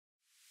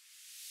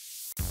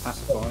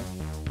Pacify.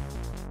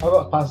 I've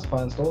got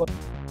Pacify installed.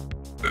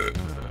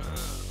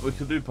 We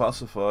could do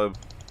Pacify.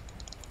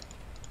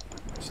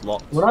 It's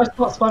locked. When I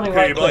start spamming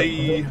Okay,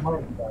 right bye.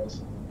 click,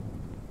 guys.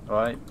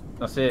 Alright,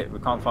 that's it. We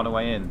can't find a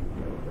way in.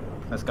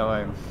 Let's go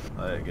home.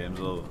 Alright, game's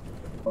over.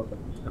 Okay.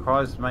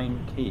 Requires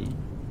main key.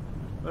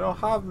 We don't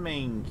have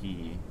main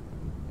key.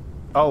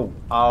 Oh,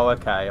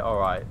 okay,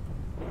 alright.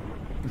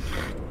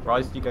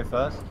 Rise, do you go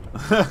first?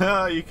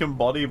 You can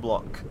body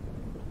block.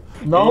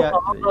 No, Yeah,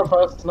 I'm going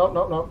first. No,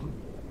 no, no.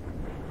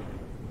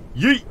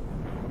 Yeet!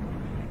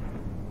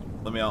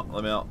 Let me out,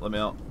 let me out, let me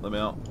out, let me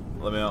out,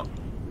 let me out.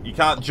 You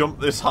can't jump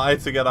this high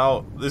to get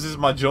out. This is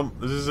my jump,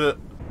 this is it.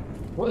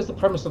 What is the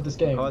premise of this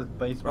game? Requires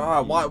basement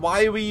Ah, key.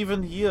 why are we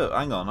even here?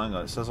 Hang on,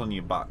 it says on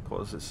your back, what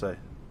does it say?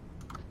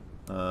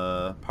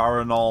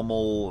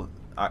 Paranormal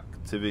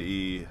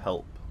activity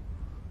help.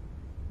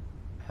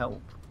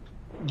 Help.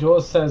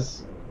 Yours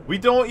says... We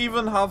don't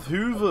even have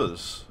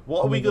hoovers.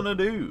 What are we gonna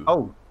do?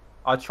 Oh,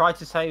 I tried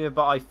to save it,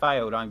 but I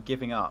failed. I'm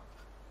giving up.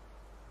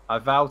 I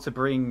vow to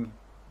bring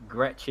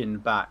Gretchen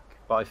back,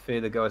 but I fear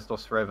the ghost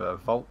lost forever.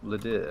 Vault le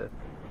deux.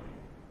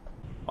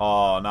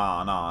 Oh,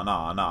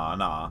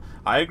 nah.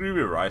 I agree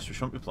with Rice, we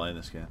shouldn't be playing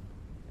this game.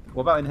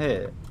 What about in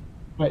here?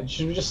 Wait,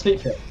 should we just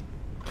sleep here?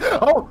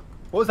 Oh!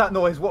 What was that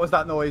noise? What was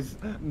that noise?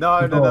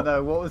 No.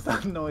 What was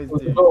that noise,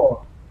 With the dude?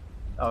 door,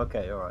 Oh,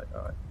 okay, alright.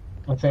 I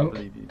I think.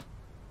 believe you.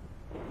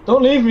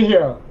 Don't leave me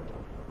here!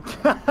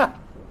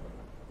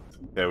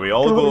 Okay, we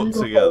all go up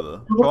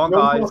together. Come on,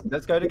 guys.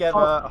 Let's go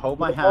together. Hold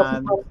my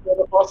hand. You're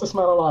the fastest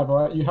man alive,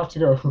 alright? You have to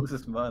go. Who's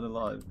this man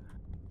alive?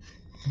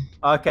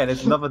 Okay,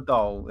 there's another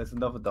doll. There's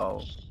another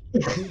doll.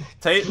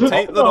 Take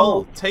the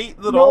doll. Take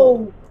the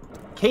doll.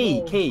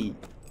 Key. You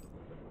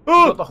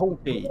Oh! got the whole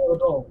key.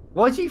 No.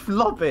 Why'd you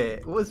flop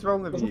it? What's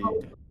wrong with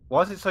you?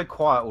 Why is it so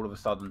quiet all of a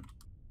sudden?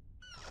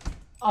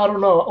 I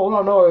don't know. All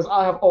I know is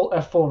I have Alt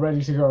F4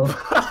 ready to go.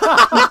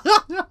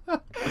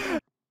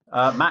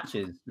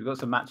 Matches. We've got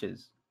some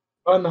matches.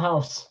 Burn the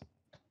house.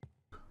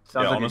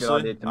 Sounds Yeah, like honestly, a good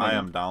idea to me. I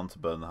am down to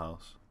burn the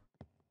house.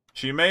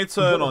 She may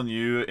turn on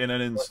you in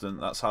an instant.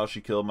 That's how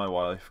she killed my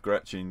wife.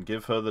 Gretchen,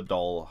 give her the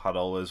doll. Had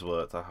always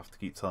worked. I have to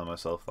keep telling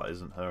myself that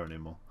isn't her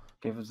anymore.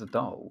 Give us a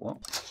doll.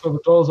 What? So the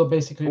dolls are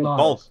basically lies.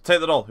 Doll. Take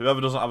the doll.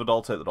 Whoever doesn't have a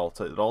doll, take the doll.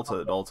 Take the doll. Take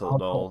the doll. Take the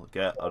doll.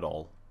 Get a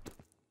doll.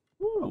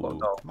 got a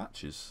doll.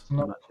 Matches.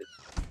 No. Matches.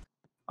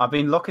 I've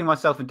been locking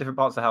myself in different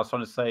parts of the house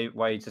trying to save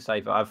way to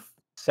save it. I've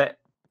set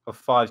of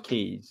 5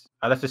 keys.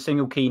 I left a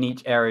single key in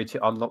each area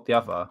to unlock the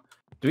other.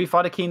 Do we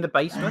find a key in the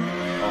basement?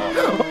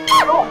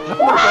 Oh.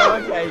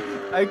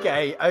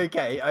 Okay.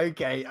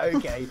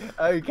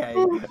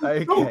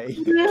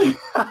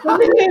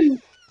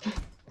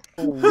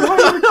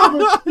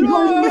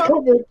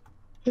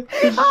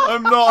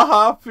 I'm not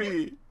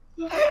happy.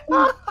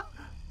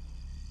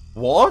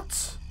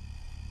 What?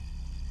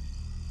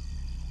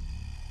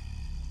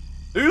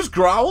 Who's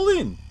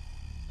growling?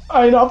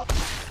 I know.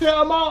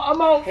 Yeah, I'm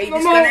out. Hey, I'm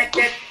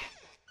disconnected.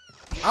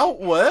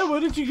 Out where? Where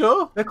did you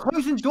go? They're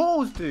closing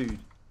doors, dude.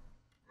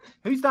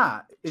 Who's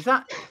that? Is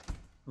that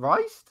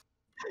Rice?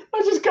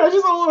 I just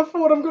Alt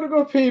F4. I'm gonna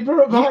go pee. Be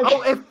right back.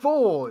 Oh, F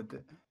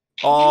Ford.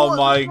 Oh What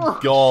my the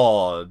fuck?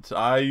 god.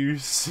 Are you Are you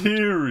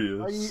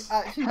serious?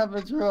 actually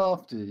having a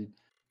giraffe, dude?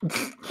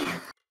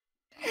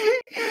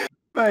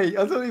 Mate,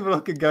 I don't even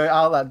fucking go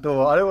out that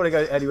door. I don't want to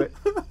go anywhere.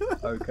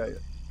 Okay.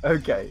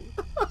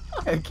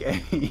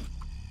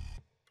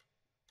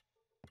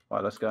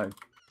 Right, let's go.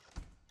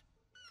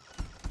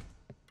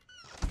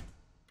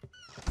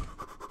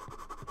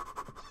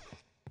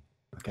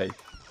 Okay.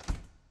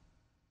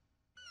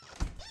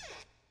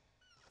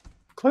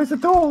 Close the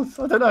doors.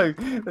 I don't know.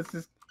 Let's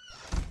just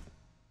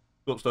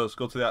Go upstairs,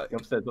 go to the attic.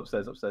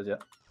 upstairs. Yeah.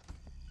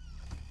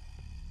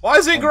 Why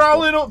is it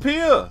growling up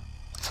here?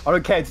 I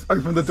don't care. Just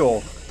open the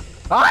door.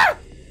 Ah!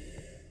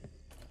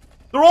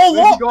 They're all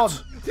Where's he locked!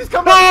 gone? She's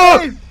come Ah!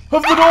 back!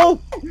 Have the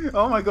doll!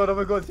 Oh my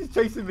god, she's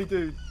chasing me,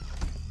 dude.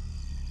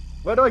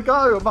 Where do I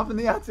go? I'm up in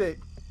the attic.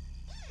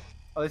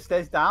 Are the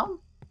stairs down?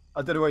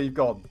 I don't know where you've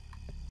gone.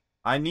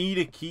 I need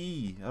a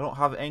key. I don't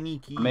have any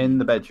key. I'm in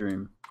the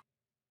bedroom.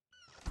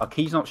 Our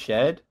key's not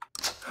shared.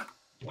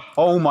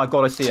 Oh my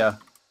god, I see her.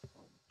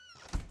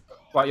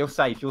 Right, you're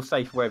safe. You're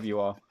safe wherever you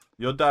are.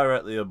 You're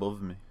directly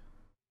above me.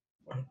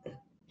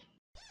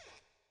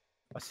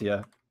 I see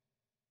her.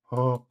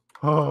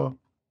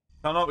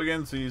 Cannot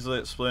begin to easily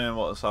explain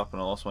what has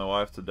happened. I lost my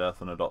wife to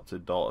death and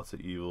adopted daughter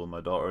to evil.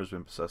 My daughter has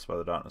been possessed by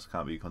the darkness,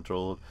 can't be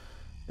controlled.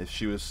 If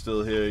she was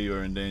still here, you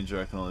are in danger.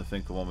 I can only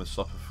think of one would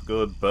stop her for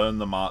good. Burn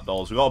the marked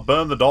dolls. We gotta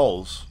burn the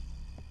dolls.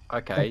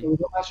 Okay.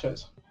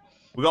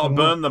 We gotta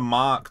burn the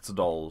marked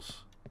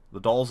dolls. The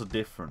dolls are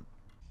different.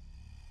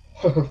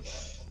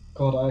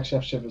 God, I actually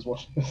have shivers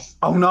watching this.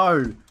 Oh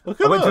no! Look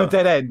I at went to her. a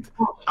dead end.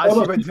 I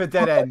actually went to a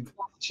dead end.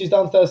 She's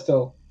downstairs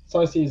still.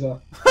 So I see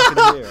her. I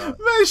can hear her.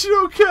 Man, she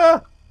don't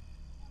care.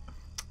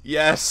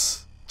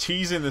 Yes.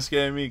 Cheese in this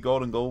game, me.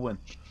 Golden goal win.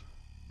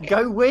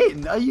 Go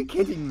win! Are you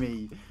kidding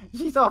me?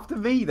 She's after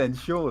me then,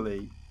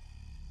 surely.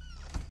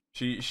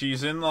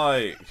 She's in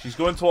like she's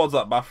going towards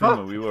that bathroom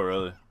where we were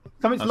earlier.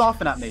 Something's That's-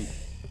 laughing at me.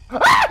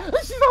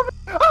 She's on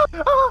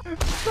me!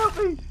 Stop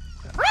me!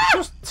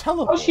 Just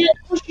teleport.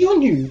 Oh, she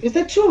on you? Is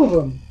there two of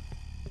them?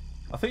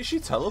 I think she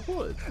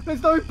teleported.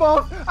 There's no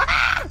bath!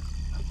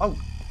 Oh,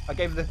 I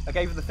gave her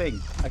the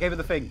thing. I gave her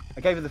the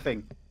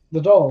thing. The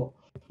doll.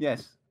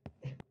 Yes.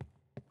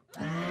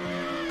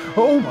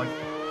 Oh my.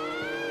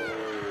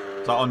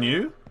 Is that on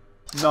you?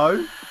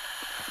 No.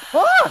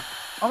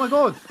 Ah! Oh my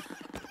god.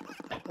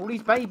 All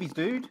these babies,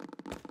 dude.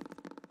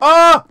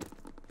 Ah!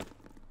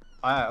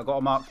 I got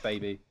a marked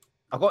baby.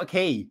 I got a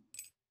key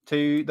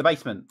to the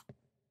basement.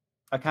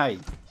 Okay.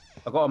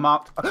 I got a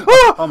marked.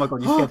 Oh my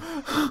god, you scared.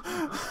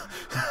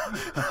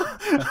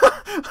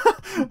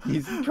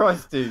 Jesus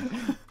Christ, dude.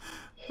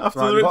 After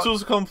Right, the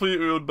ritual's complete,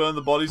 we would burn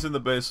the bodies in the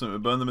basement. We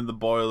burn them in the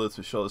boiler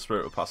to show the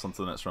spirit will pass on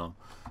to the next round.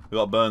 We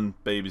got to burn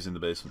babies in the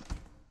basement.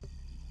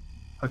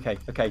 Okay.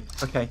 I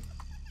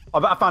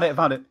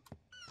found it.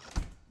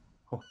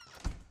 Oh.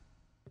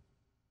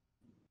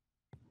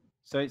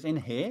 So it's in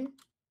here?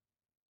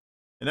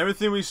 In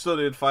everything we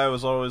studied, fire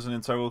was always an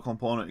integral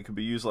component. It can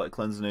be used like a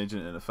cleansing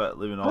agent and affect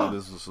living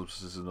organisms or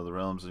substances in other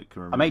realms. It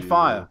can I made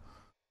fire.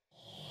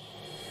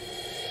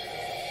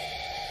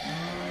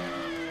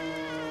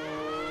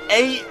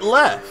 8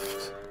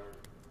 left.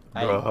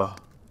 Hey. Bruh.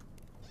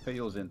 Put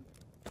yours in.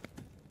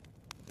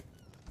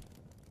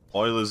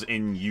 Oilers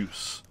in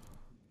use.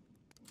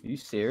 Are you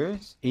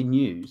serious? In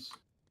use?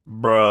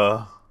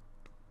 Bruh.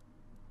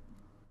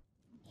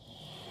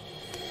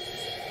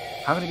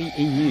 How can it be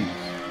in use?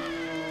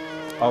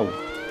 Oh,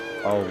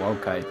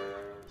 okay.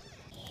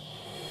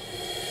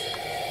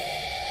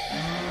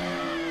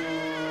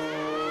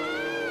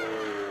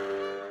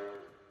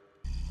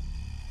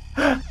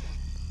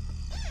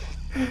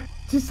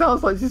 She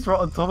sounds like she's right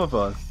on top of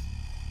us.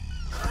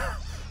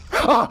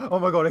 Oh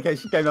my god, okay,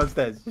 she came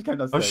downstairs.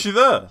 Oh, is she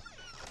there?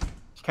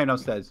 She came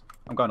downstairs.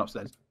 I'm going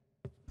upstairs.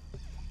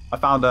 I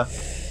found her.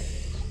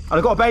 And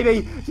I got a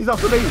baby! She's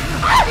after me!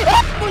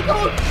 Oh my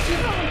god!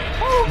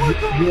 Oh my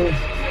god!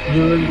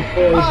 You're in the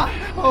forest.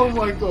 Oh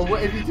my god,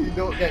 whatever you do,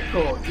 not get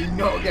caught. Do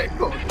not get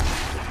caught. It's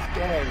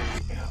scary.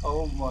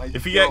 Oh my god.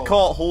 If you get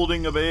caught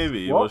holding a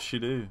baby, what does she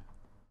do?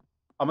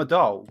 I'm a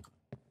doll.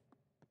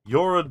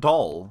 You're a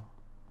doll?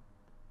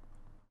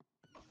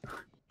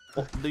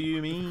 What do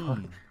you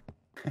mean?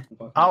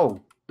 Oh,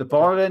 the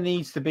boiler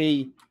needs to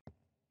be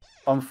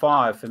on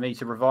fire for me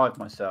to revive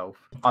myself.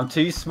 I'm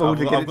too small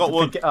to pick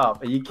it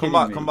up. Are you kidding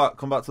me? Come back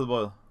to the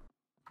boiler.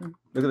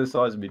 Look at the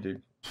size of me,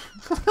 dude.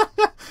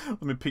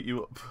 Let me pick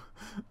you up.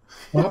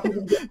 What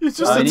happens if It's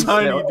just a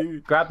tiny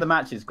dude. Grab the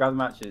matches.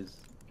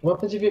 what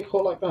happens if you get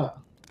caught like that?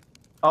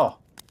 Oh,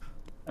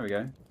 there we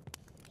go.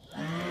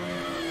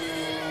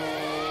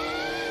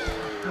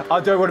 I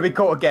don't want to be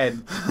caught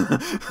again.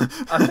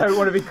 I don't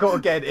want to be caught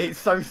again. It's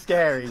so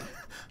scary.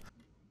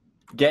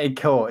 Getting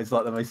caught is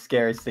like the most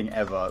scariest thing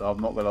ever. I'm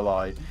not gonna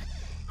lie.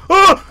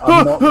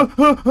 I'm not...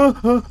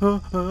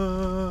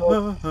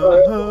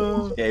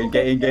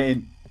 Get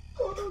in.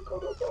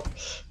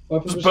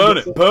 Just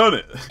burn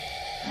it.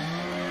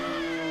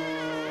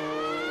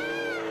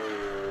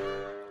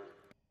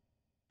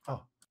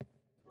 Oh,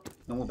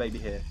 normal baby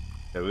here.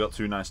 Okay, we got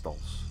 2 nice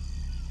dolls.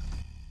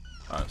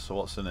 Alright, so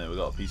what's in it? We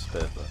got a piece of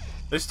paper.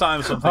 This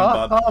time something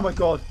bad. Oh my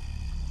god.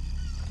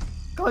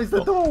 Close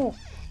the door.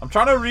 I'm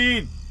trying to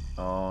read.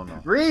 Oh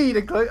no. Read!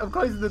 I'm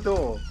closing the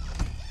door.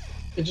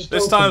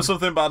 This time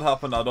something bad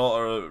happened. Our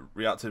daughter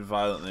reacted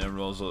violently and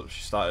rose up.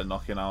 She started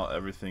knocking out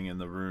everything in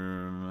the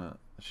room.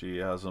 She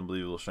has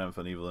unbelievable strength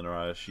and evil in her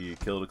eyes. She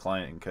killed a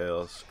client in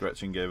chaos.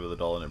 Gretchen gave her the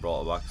doll and it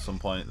brought her back. At some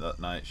point that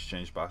night she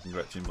changed back and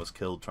Gretchen was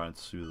killed trying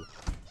to soothe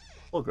her.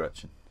 Poor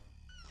Gretchen.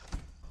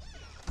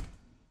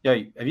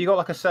 Yo, have you got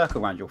like a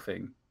circle around your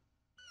thing?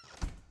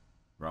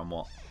 Around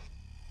what?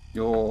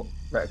 Your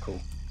reticle?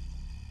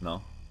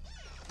 No.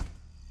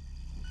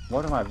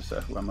 Why do I have a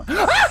circle around my...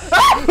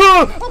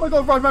 Oh my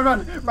god,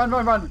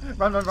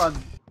 run!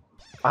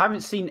 I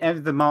haven't seen any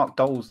of the marked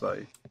dolls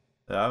though.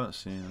 Yeah, I haven't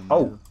seen them.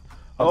 Oh!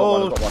 I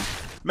got one.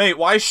 Mate,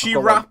 why is she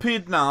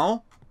rapid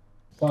now?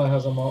 Fire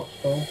has a marked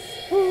doll.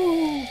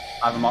 I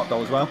have a marked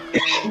doll as well.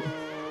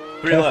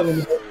 3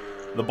 left.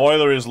 The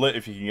boiler is lit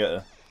if you can get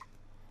her.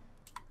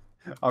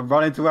 I'm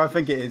running to where I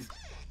think it is.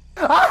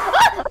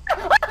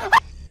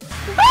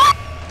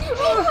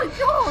 Oh my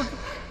god!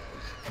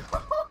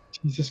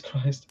 Jesus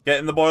Christ. Get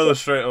in the boiler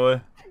straight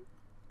away.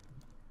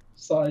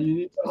 Sorry, you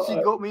need to She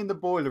got me in the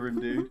boiler room,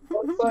 dude.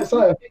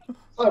 Sorry,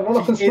 run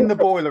up and She's in the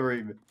boiler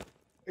room.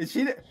 Is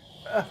she? Get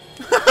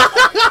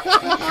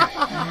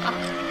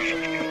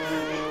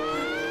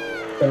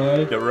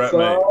wrecked,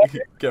 mate.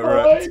 Get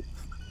wrecked.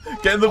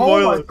 Get in the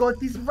boiler. Oh my god,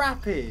 he's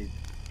rapid.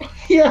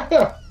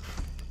 Yeah.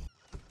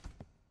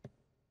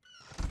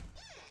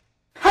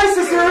 Hi,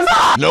 sisters.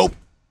 Nope.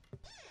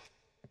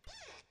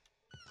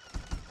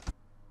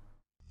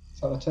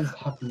 So that tends to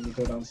happen when you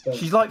go downstairs.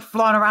 She's like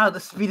flying around at the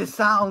speed of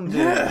sound,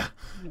 dude. Yeah.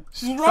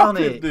 She's Done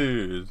rapid, it.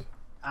 dude.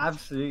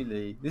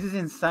 Absolutely. This is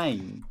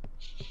insane.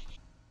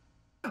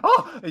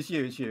 Oh, it's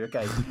you,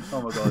 okay.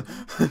 Oh my god.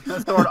 I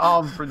saw an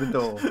arm through the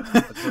door.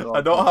 I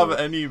don't have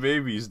any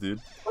babies,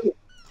 dude.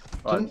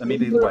 Right, let me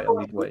lead the way. I'll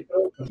lead the way.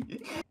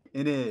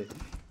 In here.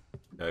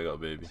 Yeah, I got a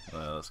baby.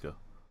 Let's go.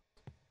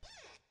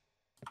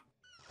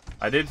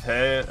 I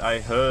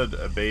heard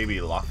a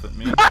baby laugh at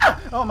me.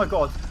 Oh my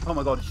god! Oh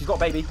my god! She's got a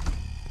baby.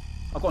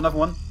 I've got another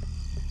one.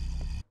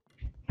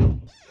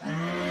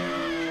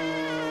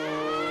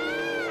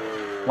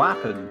 What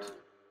happened?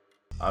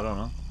 I don't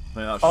know.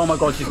 Oh my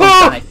god! She's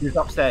gone panic. She's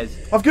upstairs.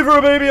 I've given her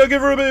a baby. I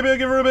give her a baby. I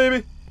give her a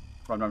baby.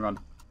 Run, run, run.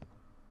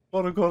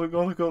 Got it.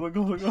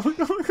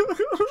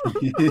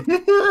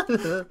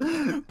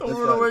 Don't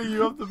run away.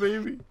 You have the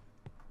baby.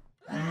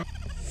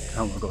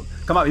 Oh my god!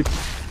 Come at me.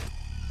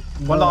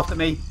 One laughed at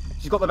me.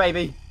 She's got the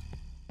baby.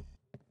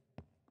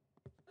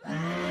 Yeah,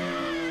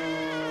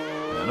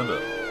 in a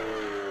bit.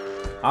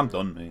 I'm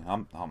done, me.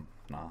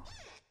 Nah.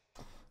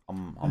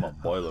 I'm a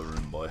boiler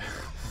room boy.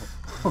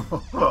 No!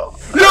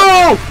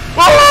 Oh!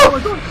 Oh my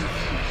god!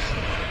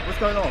 What's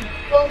going on?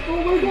 Oh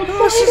my god!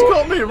 Oh, she's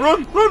got me.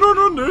 Run,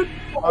 dude.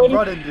 I'm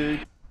running,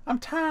 dude. I'm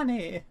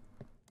tiny.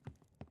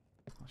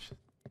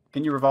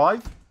 Can you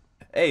revive?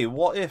 Hey,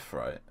 what if,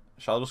 right?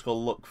 Shall I just go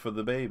look for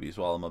the babies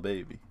while I'm a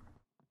baby?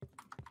 I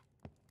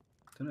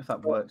don't know if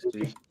that works,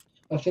 dude.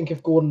 I think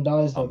if Gordon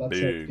dies, though, I'm that's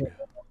big. it.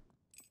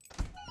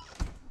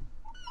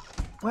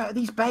 Where are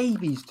these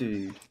babies,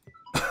 dude?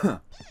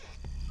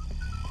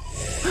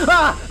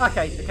 Ah!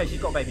 Okay,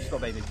 she's got a baby,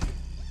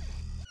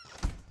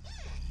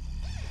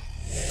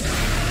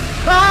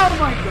 Oh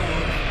my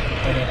god!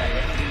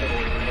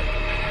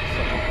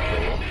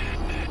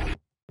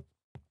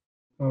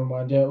 Oh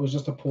my dear, it was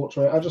just a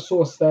portrait. I just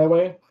saw a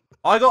stairway.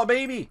 I got a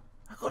baby.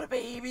 I got a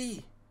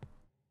baby.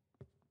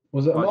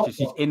 Was it a Right, monster?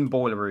 she's in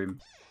boiler room.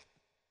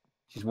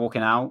 She's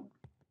walking out.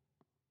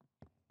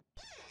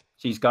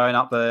 She's going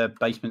up the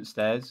basement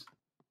stairs.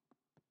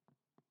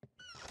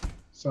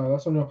 Sorry,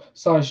 that's on your.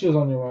 Sorry, she was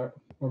on your right.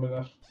 On my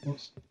left.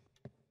 Whoops.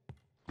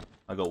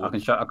 I got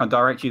wood. I can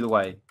direct you the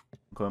way.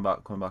 Coming back.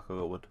 I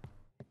got wood.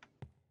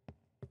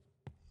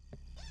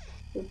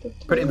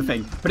 Put it in the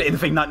thing. Put it in the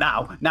thing.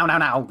 Now.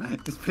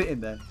 Just put it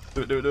in there.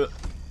 Do it.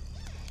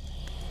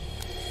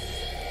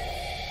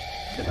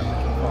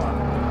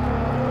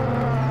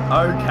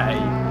 Okay.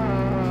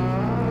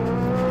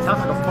 Sounds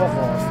like a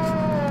football.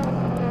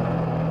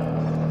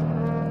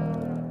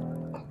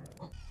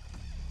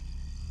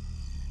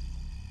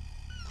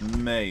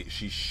 Mate,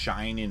 she's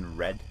shining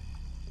red.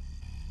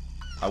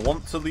 I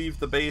want to leave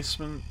the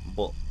basement,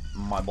 but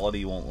my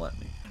body won't let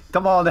me.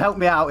 Come on, help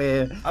me out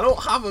here. I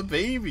don't have a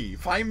baby.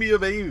 Find me a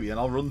baby and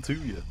I'll run to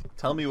you.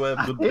 Tell me where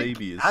good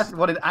baby is.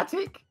 What, an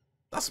attic?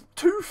 That's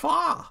too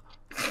far.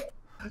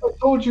 I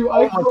told you.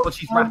 Oh my god,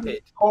 she's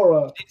rapid.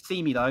 Horror. She didn't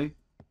see me though.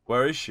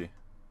 Where is she?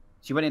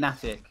 She went in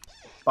attic.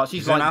 But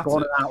she's in like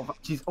gone attic? out of,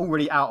 she's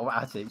already out of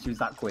attic. She was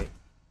that quick.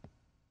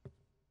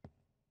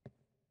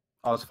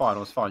 I was fine.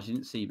 She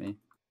didn't see me.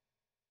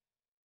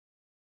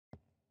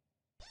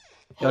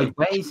 Yo,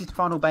 where is his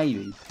final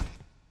baby?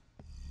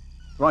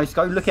 Right, let's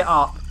go look it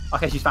up.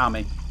 Okay, she's found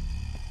me.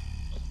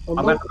 I'm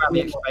going to grab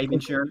the extra baby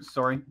insurance,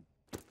 sorry.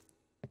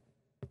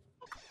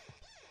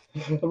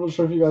 I'm not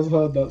sure if you guys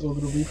heard that, so I'm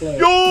going to replay it.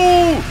 Yo!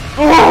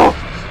 Oh!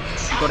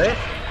 Got it?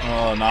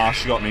 Oh, nah,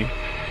 she got me.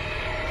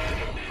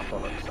 I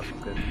thought that's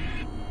not good.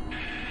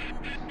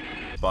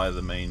 By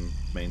the main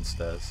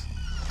stairs.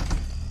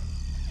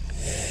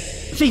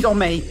 She's on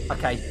me!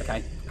 Okay.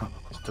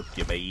 Just took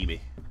your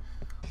baby.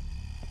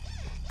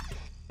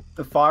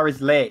 The fire is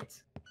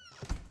lit.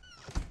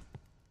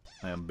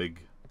 I am big.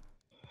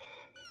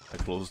 I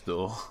closed the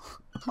door.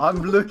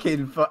 I'm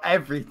looking for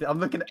everything. I'm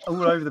looking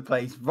all over the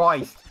place.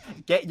 Rice,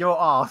 get your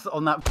ass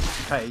on that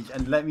page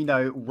and let me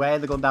know where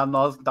the goddamn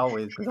last doll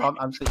is, because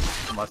I'm sitting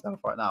for myself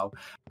right now.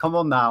 Come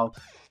on now.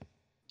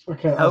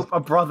 Okay. Help a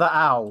brother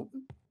out.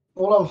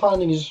 All I'm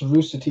finding is just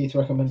Rooster Teeth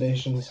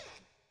recommendations.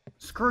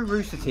 Screw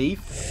Rooster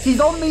Teeth. She's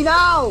on me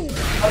now!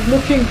 I'm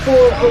looking for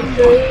it.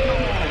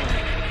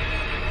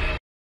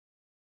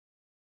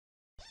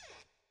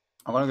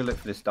 I'm gonna go look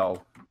for this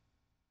doll.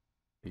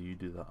 Yeah, you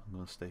do that. I'm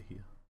gonna stay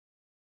here.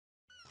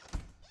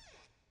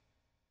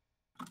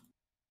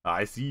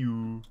 I see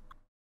you.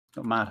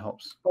 Got mad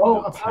hops. Oh,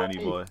 Little tiny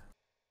apparently. boy.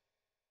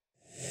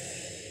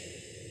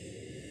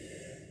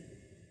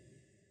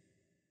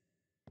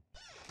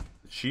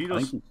 She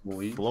just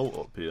float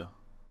up here.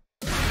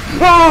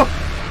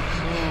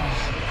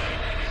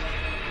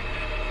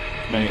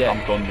 Mate,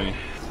 I'm done, mate.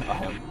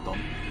 I am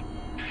done.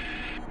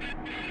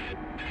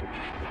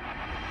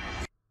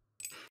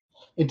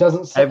 It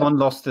doesn't say. Everyone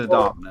lost to the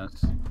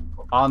darkness.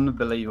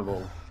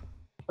 Unbelievable.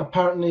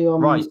 Apparently,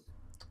 Right.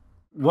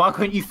 Why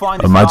couldn't you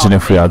find? Imagine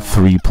if we had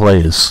 3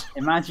 players.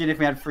 Imagine if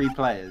we had 3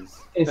 players.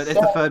 It But there's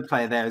a third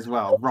player there as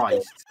well.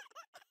 Rice.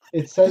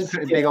 It says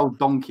Put a here, big old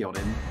donkey on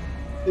him.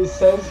 it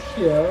says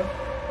here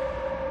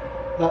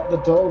that the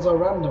dolls are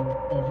random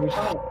every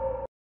time.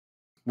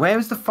 Where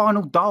is the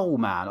final doll,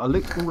 man? I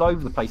looked all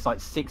over the place like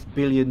 6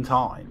 billion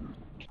times.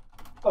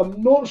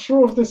 I'm not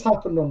sure if this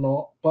happened or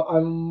not, but I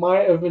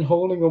might have been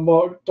holding a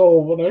marked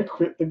doll when I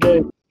quit the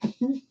game.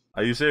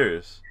 Are you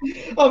serious?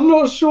 I'm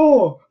not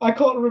sure. I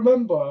can't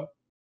remember.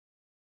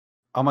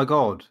 Oh my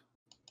god.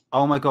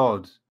 Oh my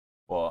god.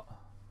 What?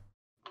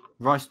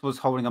 Rice was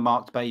holding a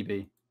marked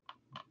baby.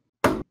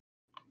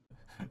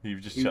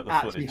 You've just He was checked the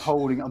actually footage.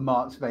 holding a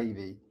marked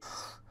baby.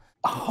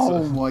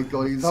 Oh my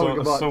god, he's holding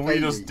a marked So we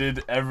baby. just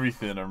did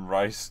everything and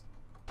Rice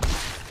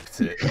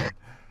it.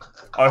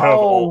 I have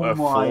a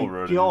full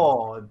run.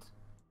 God.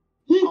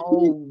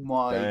 Oh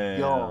my Damn.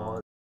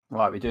 god.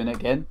 Right, we're doing it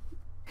again?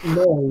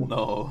 No.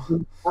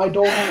 No. I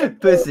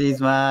don't. Pussies,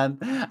 man.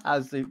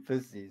 Absolute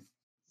pussies.